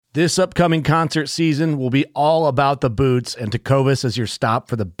This upcoming concert season will be all about the boots, and Tecovas is your stop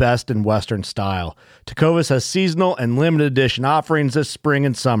for the best in Western style. Tecovas has seasonal and limited edition offerings this spring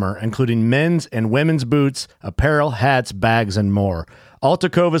and summer, including men's and women's boots, apparel, hats, bags, and more. All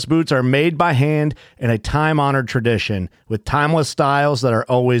Tecovas boots are made by hand in a time-honored tradition with timeless styles that are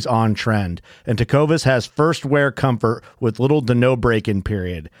always on trend. And Tecovas has first wear comfort with little to no break-in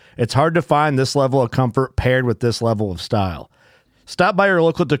period. It's hard to find this level of comfort paired with this level of style. Stop by your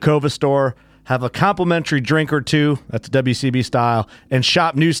local Tecovas store, have a complimentary drink or two, that's WCB style, and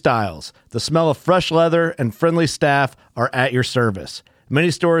shop new styles. The smell of fresh leather and friendly staff are at your service. Many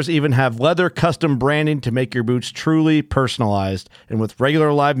stores even have leather custom branding to make your boots truly personalized. And with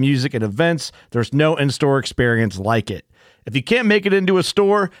regular live music and events, there's no in-store experience like it. If you can't make it into a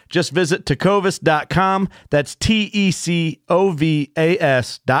store, just visit tecovas.com. That's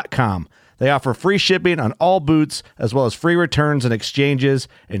TECOVAS.com. They offer free shipping on all boots, as well as free returns and exchanges,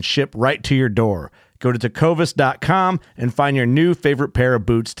 and ship right to your door. Go to tecovas.com and find your new favorite pair of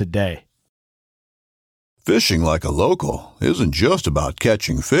boots today. Fishing like a local isn't just about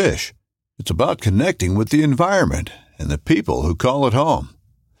catching fish. It's about connecting with the environment and the people who call it home.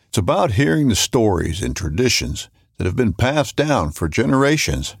 It's about hearing the stories and traditions that have been passed down for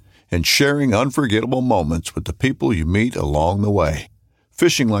generations and sharing unforgettable moments with the people you meet along the way.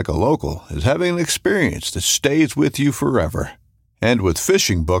 Fishing like a local is having an experience that stays with you forever. And with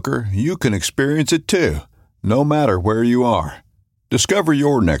Fishing Booker, you can experience it too, no matter where you are. Discover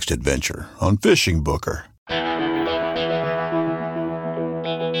your next adventure on Fishing Booker.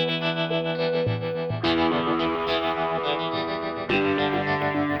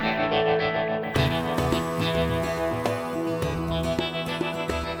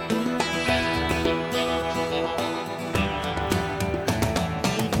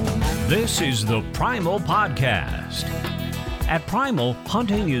 This is the Primal Podcast. At Primal,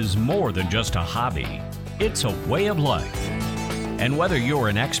 hunting is more than just a hobby. It's a way of life. And whether you're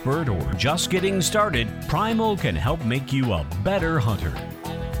an expert or just getting started, Primal can help make you a better hunter.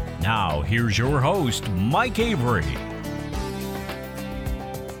 Now, here's your host, Mike Avery.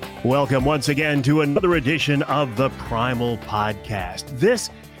 Welcome once again to another edition of the Primal Podcast. This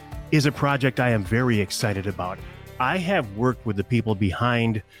is a project I am very excited about. I have worked with the people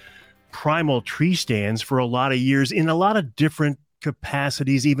behind Primal tree stands for a lot of years in a lot of different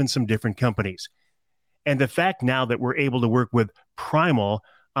capacities, even some different companies. And the fact now that we're able to work with Primal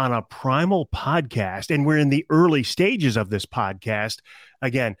on a Primal podcast, and we're in the early stages of this podcast,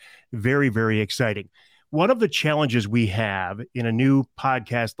 again, very, very exciting. One of the challenges we have in a new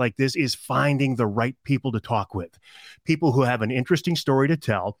podcast like this is finding the right people to talk with, people who have an interesting story to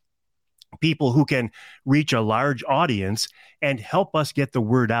tell, people who can reach a large audience and help us get the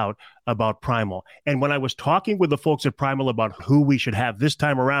word out about Primal. And when I was talking with the folks at Primal about who we should have this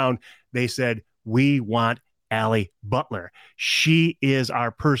time around, they said, we want Allie Butler. She is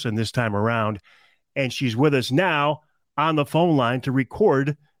our person this time around. And she's with us now on the phone line to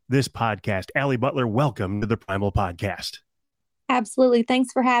record this podcast. Allie Butler, welcome to the Primal Podcast. Absolutely.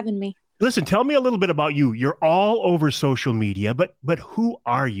 Thanks for having me. Listen, tell me a little bit about you. You're all over social media, but who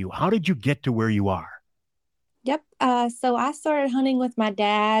are you? How did you get to where you are? Yep. So I started hunting with my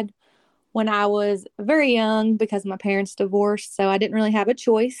dad when I was very young because my parents divorced. So I didn't really have a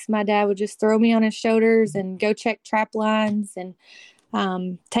choice. My dad would just throw me on his shoulders and go check trap lines and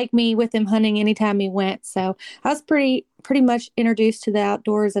take me with him hunting anytime he went. So I was pretty much introduced to the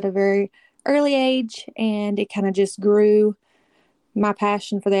outdoors at a very early age, and it kind of just grew. My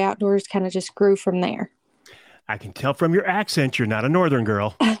passion for the outdoors kind of just grew from there. I can tell from your accent you're not a northern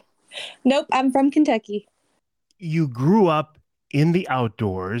girl. Nope, I'm from Kentucky. You grew up in the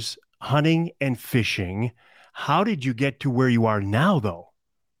outdoors, hunting and fishing. How did you get to where you are now, though?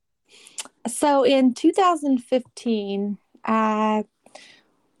 So in 2015, I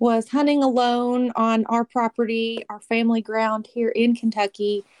was hunting alone on our property, our family ground here in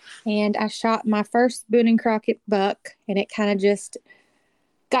Kentucky, and I shot my first Boone and Crockett buck, and it kind of just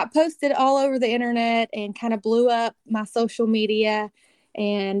got posted all over the internet and kind of blew up my social media.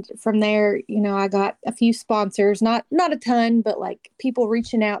 And from there, I got a few sponsors, not a ton, but like people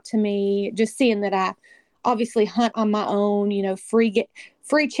reaching out to me, just seeing that I obviously hunt on my own, free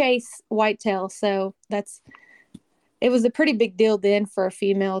chase whitetail. So it was a pretty big deal then for a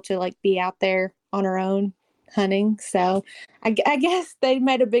female to like be out there on her own hunting. So I guess they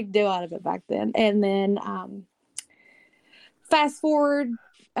made a big deal out of it back then. And then fast forward,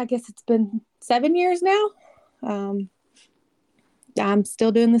 I guess it's been 7 years now. I'm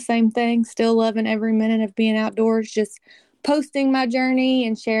still doing the same thing, still loving every minute of being outdoors, just posting my journey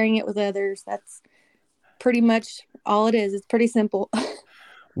and sharing it with others. That's pretty much all it is. It's pretty simple.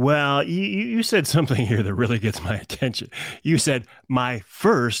 Well, you said something here that really gets my attention. You said my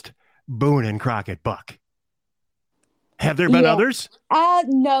first Boone and Crockett buck. Have there been others?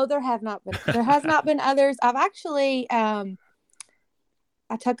 No, there have not been. There has not been others. I've actually I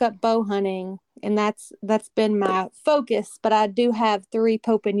took up bow hunting, and that's been my focus. But I do have 3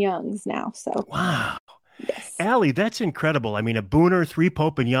 Pope and Youngs now. So wow, yes, Allie, that's incredible. I mean, a Booner, 3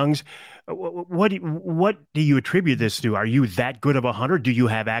 Pope and Youngs. What do you attribute this to? Are you that good of a hunter? Do you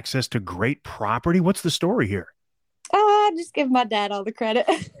have access to great property? What's the story here? I just give my dad all the credit.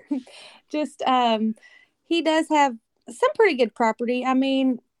 Just he does have some pretty good property. I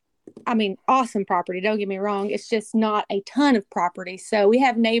mean, awesome property. Don't get me wrong. It's just not a ton of property. So we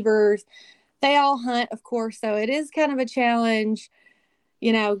have neighbors. They all hunt, of course. So it is kind of a challenge,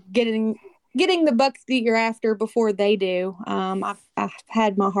 getting the bucks that you're after before they do. I've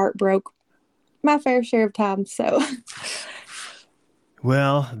had my heart broke my fair share of times. So,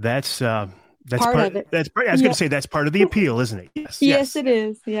 well, that's part of it. I was going to say that's part of the appeal, isn't it? Yes, it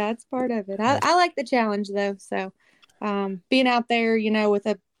is. Yeah, it's part of it. I like the challenge though. So, being out there, with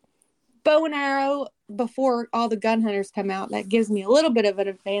a bow and arrow before all the gun hunters come out, that gives me a little bit of an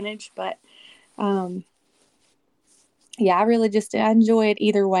advantage. But, yeah, I really I enjoy it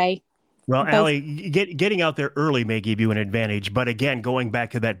either way. Well, Allie, getting out there early may give you an advantage. But again, going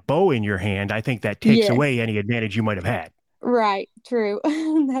back to that bow in your hand, I think that takes away any advantage you might have had. Right. True.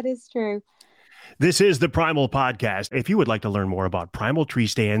 That is true. This is the Primal Podcast. If you would like to learn more about Primal Tree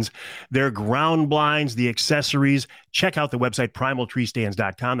Stands, their ground blinds, the accessories, check out the website,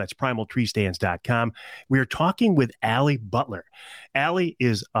 primaltreestands.com. That's primaltreestands.com. We're talking with Allie Butler. Allie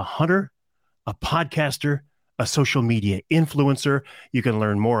is a hunter, a podcaster, a social media influencer. You can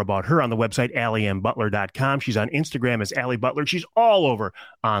learn more about her on the website, alliembutler.com. She's on Instagram as Allie Butler. She's all over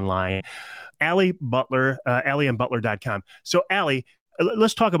online. Allie Butler, alliembutler.com. So, Allie,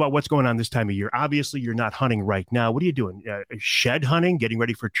 let's talk about what's going on this time of year. Obviously, you're not hunting right now. What are you doing? Shed hunting, getting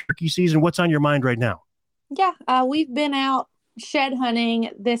ready for turkey season? What's on your mind right now? Yeah, we've been out shed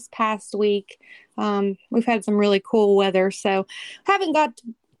hunting this past week. We've had some really cool weather, so haven't got to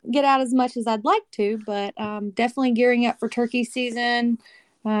get out as much as I'd like to, but definitely gearing up for turkey season,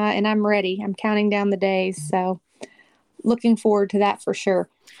 and I'm ready. I'm counting down the days, so looking forward to that for sure.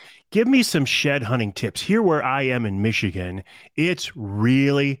 Give me some shed hunting tips. Here where I am in Michigan, it's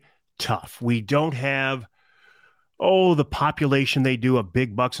really tough. We don't have, the population they do of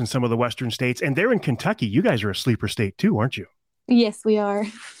big bucks in some of the western states, and they're in Kentucky. You guys are a sleeper state too, aren't you? Yes, we are.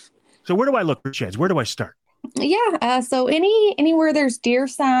 So where do I look for sheds? Where do I start? Yeah, so anywhere there's deer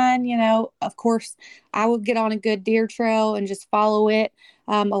sign, of course, I would get on a good deer trail and just follow it.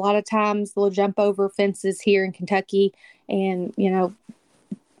 A lot of times they'll jump over fences here in Kentucky and,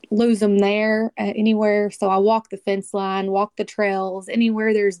 lose them there anywhere. So I walk the fence line, walk the trails,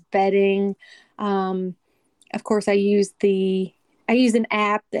 anywhere there's bedding. Of course, I use an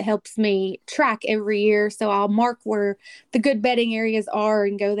app that helps me track every year. So I'll mark where the good bedding areas are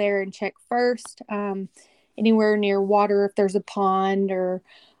and go there and check first. Anywhere near water, if there's a pond, or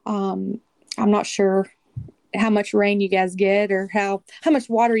I'm not sure how much rain you guys get or how much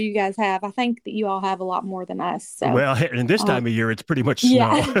water you guys have. I think that you all have a lot more than us. So, well, and this time of year, it's pretty much snow.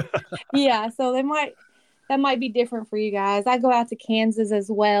 Yeah. Yeah. So that might be different for you guys. I go out to Kansas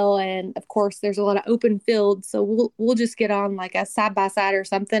as well. And of course there's a lot of open fields. So we'll just get on like a side by side or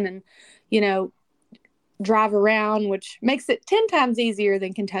something and, drive around, which makes it 10 times easier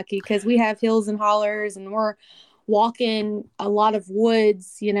than Kentucky because we have hills and hollers and we're walking a lot of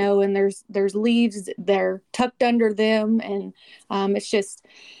woods, and there's leaves, they're tucked under them. And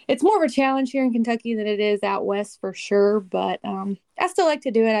it's more of a challenge here in Kentucky than it is out west for sure. But I still like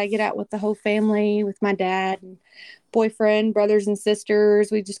to do it. I get out with the whole family, with my dad and boyfriend, brothers and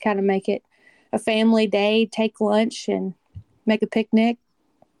sisters. We just kind of make it a family day, take lunch and make a picnic.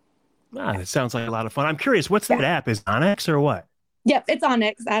 That sounds like a lot of fun. I'm curious, what's that app? Is it Onyx or what? Yep, it's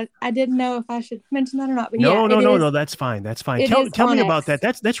Onyx. I didn't know if I should mention that or not. But no, that's fine. That's fine. Tell me about that.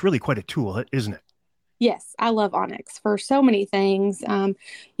 That's really quite a tool, isn't it? Yes, I love Onyx for so many things.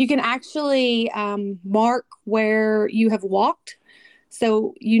 You can actually mark where you have walked.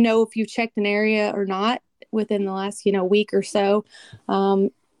 So if you've checked an area or not within the last, week or so.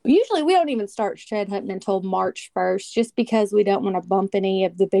 Usually we don't even start shed hunting until March 1st, just because we don't want to bump any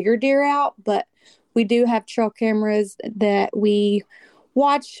of the bigger deer out. But we do have trail cameras that we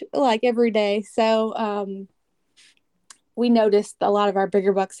watch like every day. So we noticed a lot of our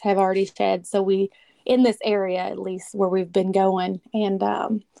bigger bucks have already shed. So in this area, at least where we've been going.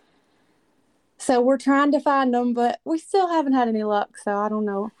 And So we're trying to find them, but we still haven't had any luck. So I don't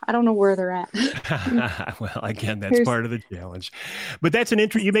know. I don't know where they're at. Well, again, that's part of the challenge. But that's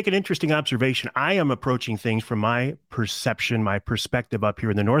you make an interesting observation. I am approaching things from my perception, my perspective up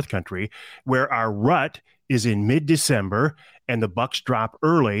here in the North Country, where our rut is in mid-December and the bucks drop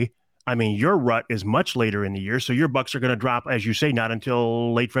early. I mean, your rut is much later in the year, so your bucks are going to drop, as you say, not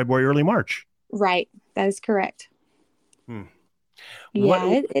until late February, early March. Right. That is correct.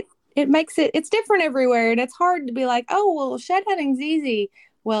 Yeah, it makes it's different everywhere, and it's hard to be like, oh, well, shed hunting's easy.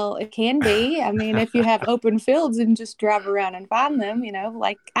 Well, it can be. I mean, if you have open fields and just drive around and find them,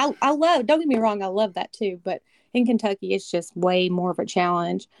 like I love, don't get me wrong, I love that too. But in Kentucky, it's just way more of a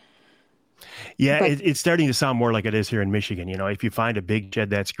challenge. Yeah, it's starting to sound more like it is here in Michigan. If you find a big shed,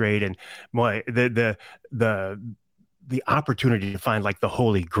 that's great. And boy, the opportunity to find like the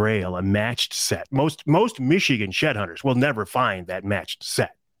holy grail, a matched set. Most Michigan shed hunters will never find that matched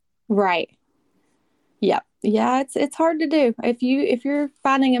set. Right. Yep. Yeah, it's hard to do. If you're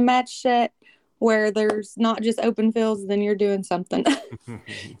finding a match set where there's not just open fields, then you're doing something.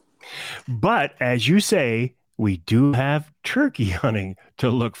 But as you say, we do have turkey hunting to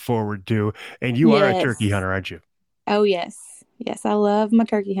look forward to, and you are a turkey hunter, aren't you? Oh yes. Yes, I love my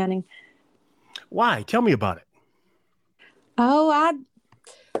turkey hunting. Why? Tell me about it. Oh,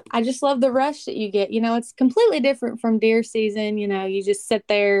 I just love the rush that you get. It's completely different from deer season. You just sit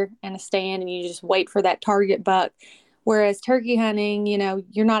there in a stand and you just wait for that target buck. Whereas turkey hunting,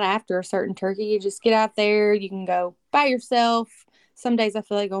 you're not after a certain turkey. You just get out there. You can go by yourself. Some days I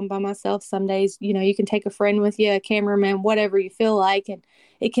feel like going by myself. Some days, you can take a friend with you, a cameraman, whatever you feel like. And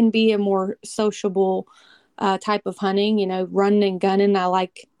it can be a more sociable type of hunting, running and gunning. I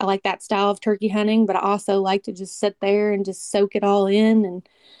like that style of turkey hunting, but I also like to just sit there and just soak it all in.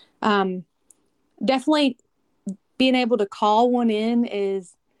 And definitely being able to call one in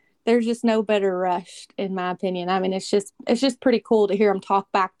there's just no better rush, in my opinion. I mean, it's just pretty cool to hear them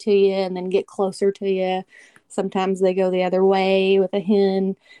talk back to you and then get closer to you. Sometimes they go the other way with a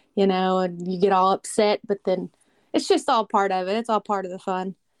hen, and you get all upset, but then it's just all part of it. It's all part of the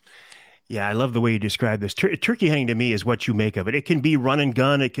fun. Yeah, I love the way you describe this. Turkey hunting to me is what you make of it. It can be run and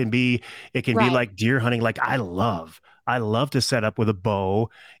gun. It can be like deer hunting. Like I love to set up with a bow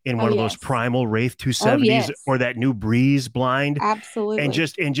in one of those Primal Wraith 270s or that new Breeze blind. Absolutely.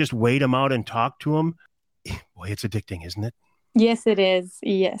 And just wait them out and talk to them. Boy, it's addicting, isn't it? Yes, it is.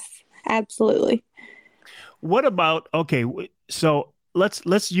 Yes, absolutely. What about, okay, so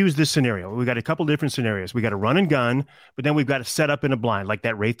let's use this scenario. We got a couple different scenarios. We got a run and gun, but then we've got to set up in a blind like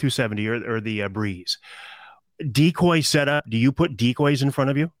that Wraith 270 or the Breeze. Decoy setup. Do you put decoys in front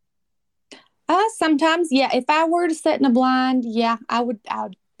of you? Sometimes, yeah. If I were to set in a blind, yeah, I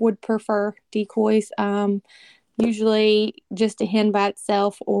would prefer decoys. Usually just a hen by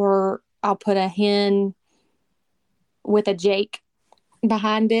itself, or I'll put a hen with a jake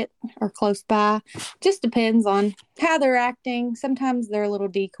behind it or close by. Just depends on how they're acting. Sometimes they're a little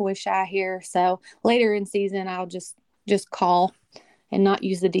decoy shy here, so later in season I'll just call and not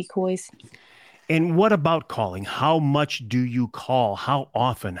use the decoys. And what about calling? How much do you call? How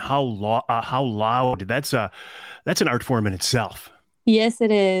often? How loud? That's an art form in itself. Yes,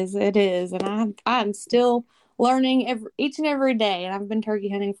 it is. It is, and I'm still learning each and every day, and I've been turkey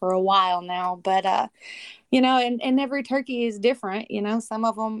hunting for a while now, but and every turkey is different. Some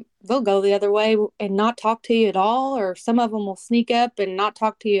of them, they'll go the other way and not talk to you at all, or some of them will sneak up and not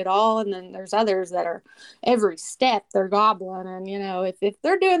talk to you at all. And then there's others that are every step they're gobbling. And, if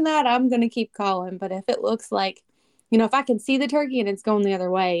they're doing that, I'm going to keep calling. But if it looks like, if I can see the turkey and it's going the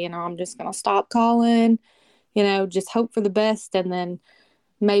other way, I'm just going to stop calling, just hope for the best. And then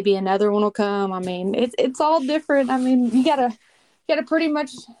maybe another one will come. I mean, it's all different. I mean, you gotta pretty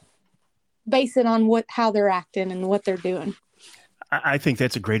much base it on how they're acting and what they're doing. I think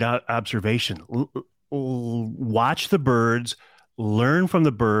that's a great observation. Watch the birds, learn from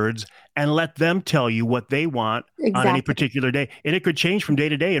the birds, and let them tell you what they want on any particular day. And it could change from day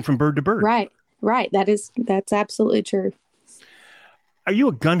to day and from bird to bird. Right. That's absolutely true. Are you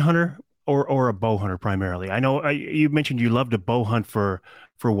a gun hunter or a bow hunter primarily? I know you mentioned you love to bow hunt for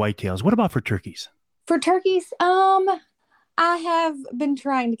whitetails. What about for turkeys? For turkeys, I have been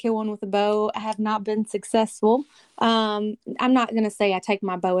trying to kill one with a bow. I have not been successful. I'm not going to say I take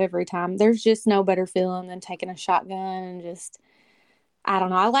my bow every time. There's just no better feeling than taking a shotgun and just, I don't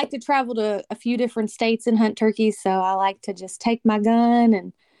know. I like to travel to a few different states and hunt turkeys. So I like to just take my gun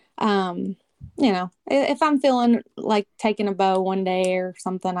and, if I'm feeling like taking a bow one day or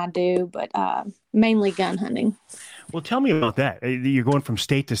something, I do, but mainly gun hunting. Well, tell me about that. You're going from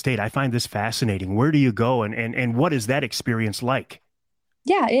state to state. I find this fascinating. Where do you go and what is that experience like?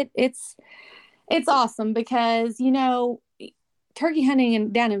 Yeah, It's awesome because, turkey hunting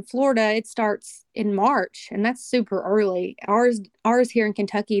down in Florida, it starts in March, and that's super early. Ours here in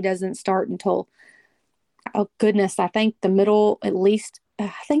Kentucky doesn't start until, oh goodness, I think the middle, at least,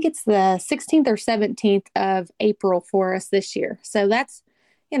 I think it's the 16th or 17th of April for us this year. So that's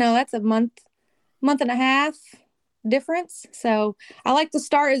a month and a half difference. So I like to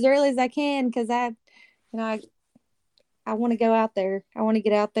start as early as I can because I want to go out there. I want to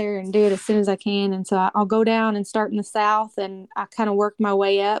get out there and do it as soon as I can. And so I'll go down and start in the South, and I kind of work my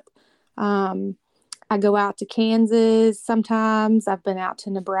way up. I go out to Kansas sometimes. I've been out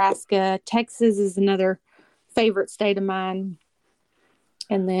to Nebraska. Texas is another favorite state of mine.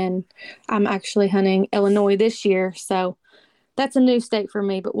 And then I'm actually hunting Illinois this year. So that's a new state for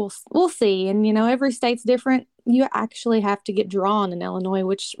me, but we'll see. And, every state's different. You actually have to get drawn in Illinois,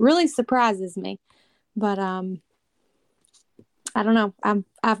 which really surprises me. But I don't know.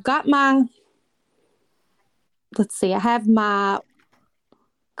 I've got my, let's see, I have my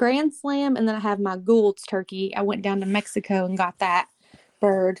Grand Slam, and then I have my Gould's turkey. I went down to Mexico and got that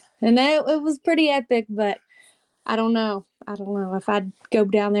bird. And it was pretty epic, but I don't know. I don't know if I'd go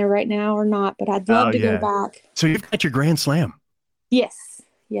down there right now or not, but I'd love to go back. So you've got your Grand Slam? Yes.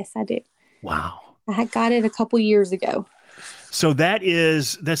 Yes, I do. Wow. I got it a couple years ago. So that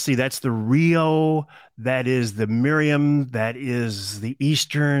is, let's see, that's the Rio, that is the Miriam, that is the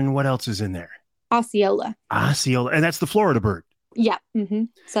Eastern. What else is in there? Osceola. Osceola. And that's the Florida bird. Yeah. Mm-hmm.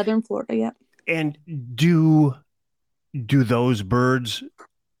 Southern Florida. Yeah. And do those birds,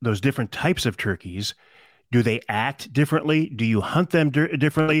 those different types of turkeys, do they act differently? Do you hunt them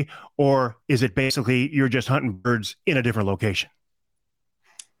differently? Or is it basically you're just hunting birds in a different location?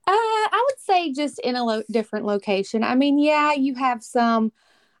 I would say just in a different location. I mean, yeah, you have some.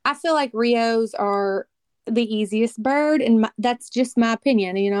 I feel like Rios are the easiest bird, and that's just my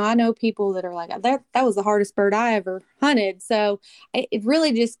opinion. I know people that are like, that was the hardest bird I ever hunted. So it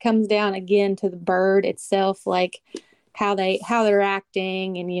really just comes down again to the bird itself, like how they're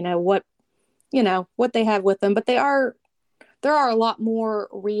acting, and what they have with them. But there are a lot more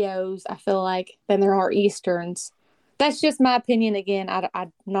Rios, I feel like, than there are Easterns. That's just my opinion. Again,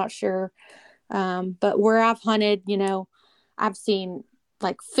 I'm not sure. But where I've hunted, I've seen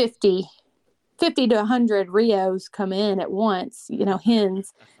like 50 to 100 Rios come in at once,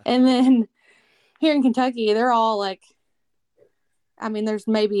 hens. And then here in Kentucky, they're all like, there's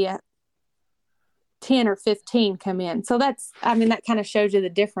maybe 10 or 15 come in. So that kind of shows you the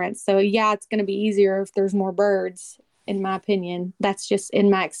difference. So yeah, it's going to be easier if there's more birds, in my opinion. That's just in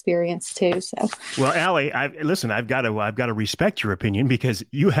my experience too. So, well, Allie, I've got to respect your opinion because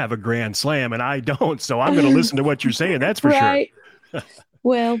you have a Grand Slam and I don't. So I'm going to listen to what you're saying. That's for right. Sure.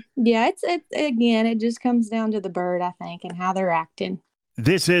 Well, yeah, it just comes down to the bird, I think, and how they're acting.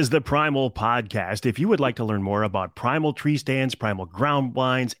 This is the Primal Podcast. If you would like to learn more about Primal tree stands, Primal ground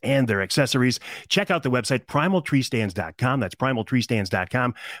blinds, and their accessories, check out the website, primaltreestands.com. That's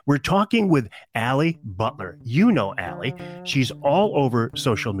primaltreestands.com. We're talking with Allie Butler. You know Allie. She's all over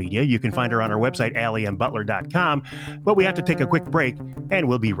social media. You can find her on our website, allieandbutler.com. But we have to take a quick break, and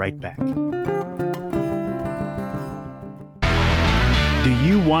we'll be right back. Do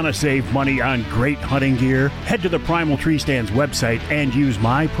you want to save money on great hunting gear? Head to the Primal Tree Stands website and use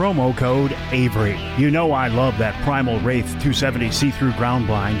my promo code Avery. You know I love that Primal Wraith 270 see-through ground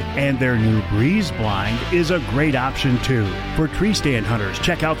blind, and their new Breeze blind is a great option too. For tree stand hunters,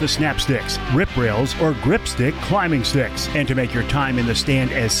 check out the Snap Sticks, Rip Rails, or Grip Stick climbing sticks. And to make your time in the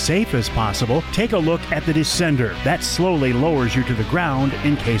stand as safe as possible, take a look at the Descender. That slowly lowers you to the ground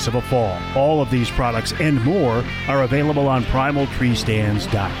in case of a fall. All of these products and more are available on primaltreestands.com.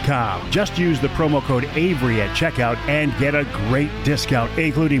 Just use the promo code Avery at checkout and get a great discount,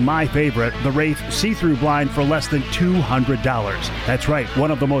 including my favorite, the Wraith see-through blind, for less than $200. That's right,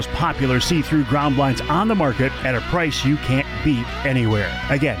 one of the most popular see-through ground blinds on the market at a price you can't beat anywhere.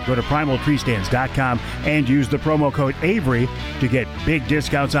 Again, go to primaltreestands.com and use the promo code Avery to get big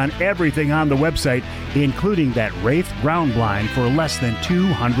discounts on everything on the website, including that Wraith ground blind for less than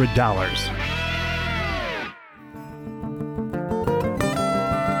 $200.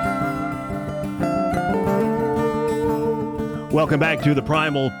 Welcome back to the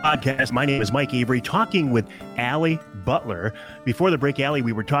Primal Podcast. My name is Mike Avery, talking with Allie Butler. Before the break, Allie,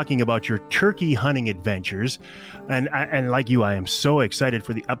 we were talking about your turkey hunting adventures. And like you, I am so excited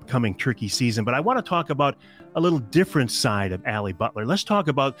for the upcoming turkey season. But I want to talk about a little different side of Allie Butler. Let's talk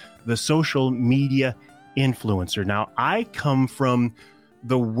about the social media influencer. Now, I come from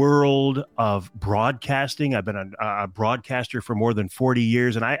the world of broadcasting. I've been a broadcaster for more than 40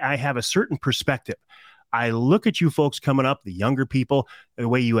 years, and I have a certain perspective I look at you folks coming up, the younger people, the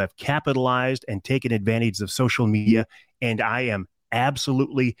way you have capitalized and taken advantage of social media, and I am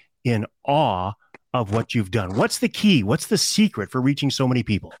absolutely in awe of what you've done. What's the key? What's the secret for reaching so many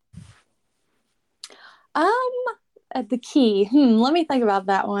people? The key. Let me think about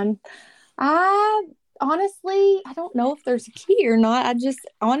that one. Honestly, I don't know if there's a key or not. I just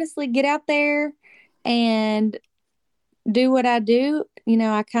honestly get out there and do what I do.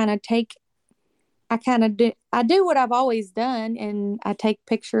 I do what I've always done, and I take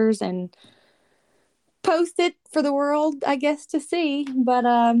pictures and post it for the world, I guess, to see. But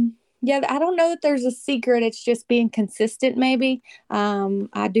yeah, I don't know that there's a secret. It's just being consistent, maybe.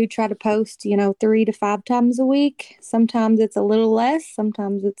 I do try to post, 3 to 5 times a week. Sometimes it's a little less,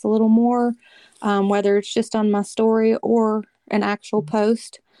 sometimes it's a little more, whether it's just on my story or an actual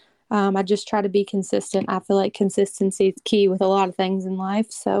post. I just try to be consistent. I feel like consistency is key with a lot of things in life.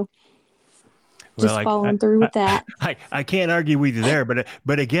 So just following through with that. I can't argue with you there,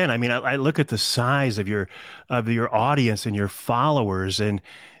 but again, I mean, I look at the size of your audience and your followers, and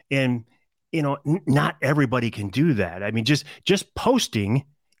not everybody can do that. I mean, just posting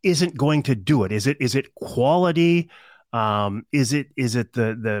isn't going to do it. Is it quality? Is it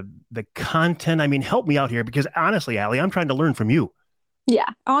the content? I mean, help me out here, because honestly, Allie, I'm trying to learn from you. Yeah,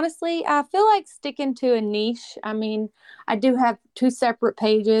 honestly, I feel like sticking to a niche. I mean, I do have 2 separate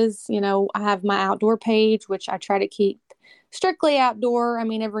pages. I have my outdoor page, which I try to keep strictly outdoor. I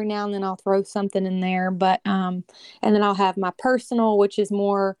mean, every now and then I'll throw something in there, but, and then I'll have my personal, which is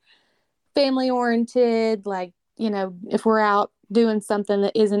more family oriented. Like, if we're out doing something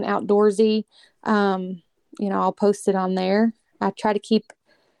that isn't outdoorsy, I'll post it on there. I try to keep,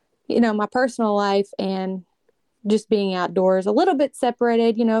 my personal life and just being outdoors a little bit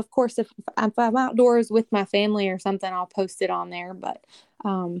separated. Of course, if I'm outdoors with my family or something, I'll post it on there. But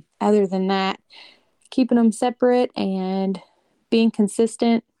other than that, keeping them separate and being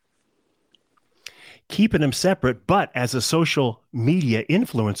consistent. Keeping them separate, but as a social media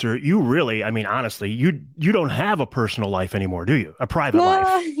influencer, you really, I mean, honestly, you don't have a personal life anymore, do you? A private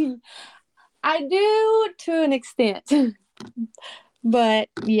life? I do to an extent. But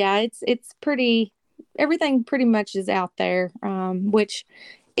yeah, it's pretty, everything pretty much is out there, which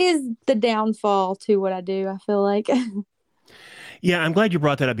is the downfall to what I do, I feel like. Yeah, I'm glad you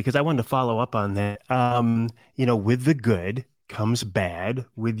brought that up, because I wanted to follow up on that. With the good comes bad,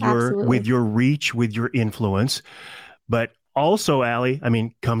 with your reach, with your influence, but also, Allie, I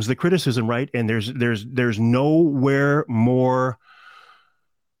mean, comes the criticism, right? And there's nowhere more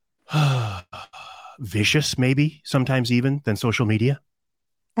vicious, maybe sometimes even, than social media.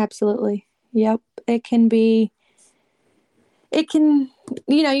 Absolutely. Yep. You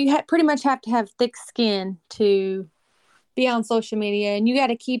pretty much have to have thick skin to be on social media, and you got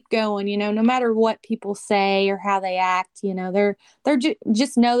to keep going, no matter what people say or how they act, they're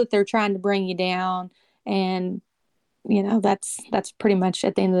just know that they're trying to bring you down. And, that's pretty much,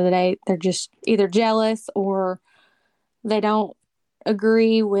 at the end of the day, they're just either jealous or they don't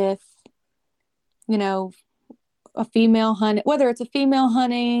agree with, a female hunt, whether it's a female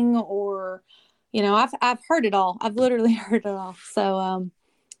hunting or, I've heard it all. I've literally heard it all. So,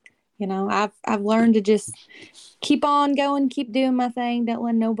 I've learned to just keep on going, keep doing my thing. Don't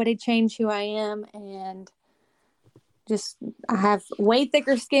let nobody change who I am. And I have way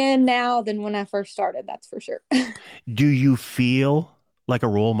thicker skin now than when I first started. That's for sure. Do you feel like a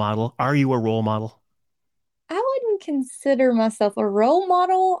role model? Are you a role model? I wouldn't consider myself a role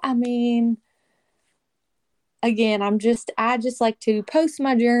model. I mean, again, I just like to post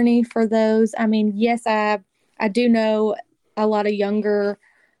my journey for those. I mean, yes, I do know a lot of younger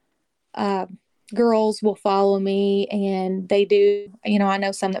girls will follow me, and they do, I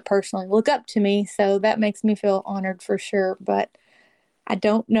know some that personally look up to me, so that makes me feel honored for sure. But I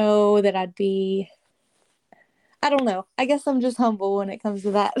don't know that I don't know. I guess I'm just humble when it comes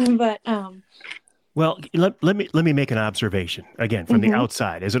to that. But well, let me make an observation again from the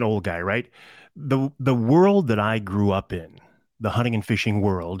outside as an old guy, right? The world that I grew up in, the hunting and fishing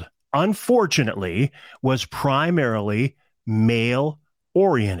world, unfortunately, was primarily male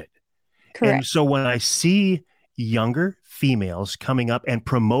oriented. correct. And so when I see younger females coming up and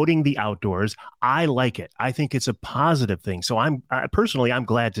promoting the outdoors, I like it. I think it's a positive thing. So I'm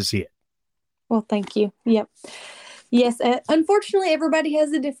glad to see it. Well, thank you. Yep. Yes. Unfortunately, everybody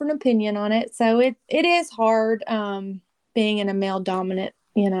has a different opinion on it. So it is hard being in a male dominant,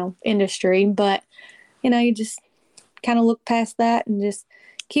 industry. But, you just kind of look past that and just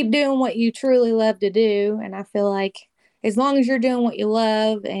keep doing what you truly love to do. And I feel like as long as you're doing what you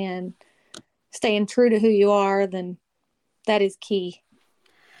love and staying true to who you are, then that is key.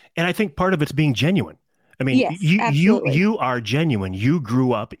 And I think part of it's being genuine. I mean, Yes, you absolutely. you are genuine. You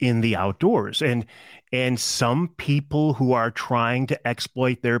grew up in the outdoors, and some people who are trying to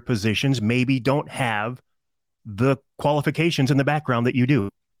exploit their positions maybe don't have the qualifications in the background that you do.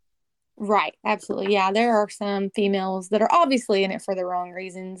 Right. Absolutely. Yeah. There are some females that are obviously in it for the wrong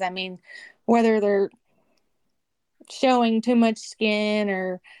reasons. I mean, whether they're showing too much skin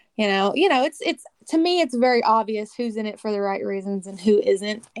or, it's to me, it's very obvious who's in it for the right reasons and who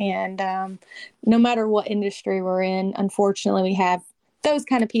isn't. And no matter what industry we're in, unfortunately, we have those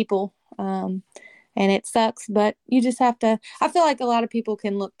kind of people. And it sucks, but you just have to, I feel like a lot of people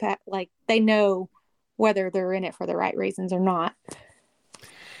can look back, like they know whether they're in it for the right reasons or not.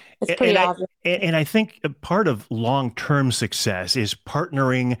 It's pretty obvious. And I think a part of long-term success is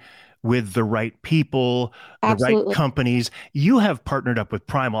partnering with the right people, Absolutely. the right companies. You have partnered up with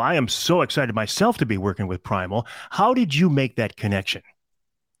Primal. I am so excited myself to be working with Primal. How did you make that connection?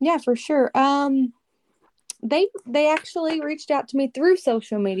 Yeah, for sure. They actually reached out to me through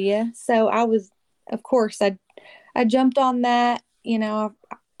social media. So I was, of course, I jumped on that.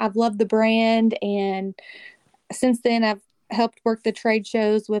 I've loved the brand, and since then I've helped work the trade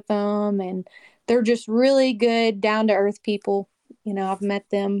shows with them, and they're just really good, down to earth people. I've met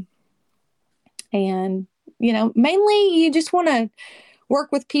them, and mainly you just want to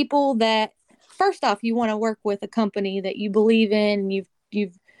work with people that, first off, you want to work with a company that you believe in, you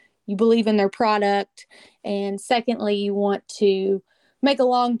believe in their product, and secondly, you want to make a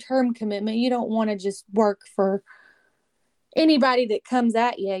long-term commitment. You don't want to just work for anybody that comes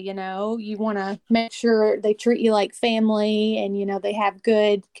at you. You want to make sure they treat you like family, and they have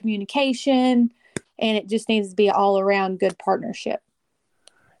good communication, and it just needs to be an all-around good partnership.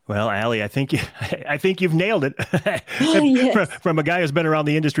 Well, Allie, I think you've nailed it. Yes. From a guy who's been around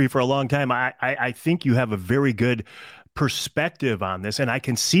the industry for a long time, I think you have a very good perspective on this, and I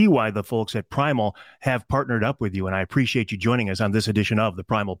can see why the folks at Primal have partnered up with you, and I appreciate you joining us on this edition of the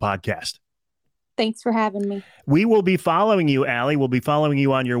Primal Podcast. Thanks for having me. We will be following you, Allie. We'll be following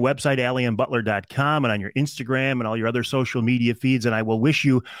you on your website, allieandbutler.com, and on your Instagram and all your other social media feeds. And I will wish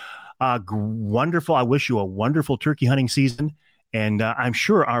you a wonderful turkey hunting season. And I'm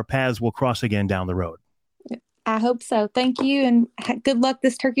sure our paths will cross again down the road. I hope so. Thank you. And good luck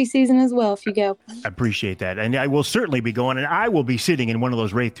this turkey season as well if you go. I appreciate that. And I will certainly be going, and I will be sitting in one of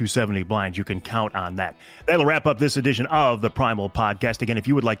those Wraith 270 blinds. You can count on that. That'll wrap up this edition of the Primal Podcast. Again, if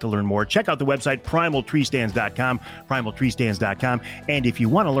you would like to learn more, check out the website, primaltreestands.com, primaltreestands.com. And if you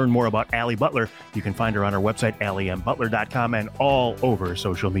want to learn more about Allie Butler, you can find her on our website, allieandbutler.com, and all over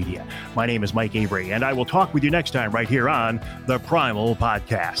social media. My name is Mike Avery, and I will talk with you next time right here on the Primal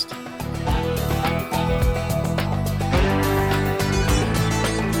Podcast.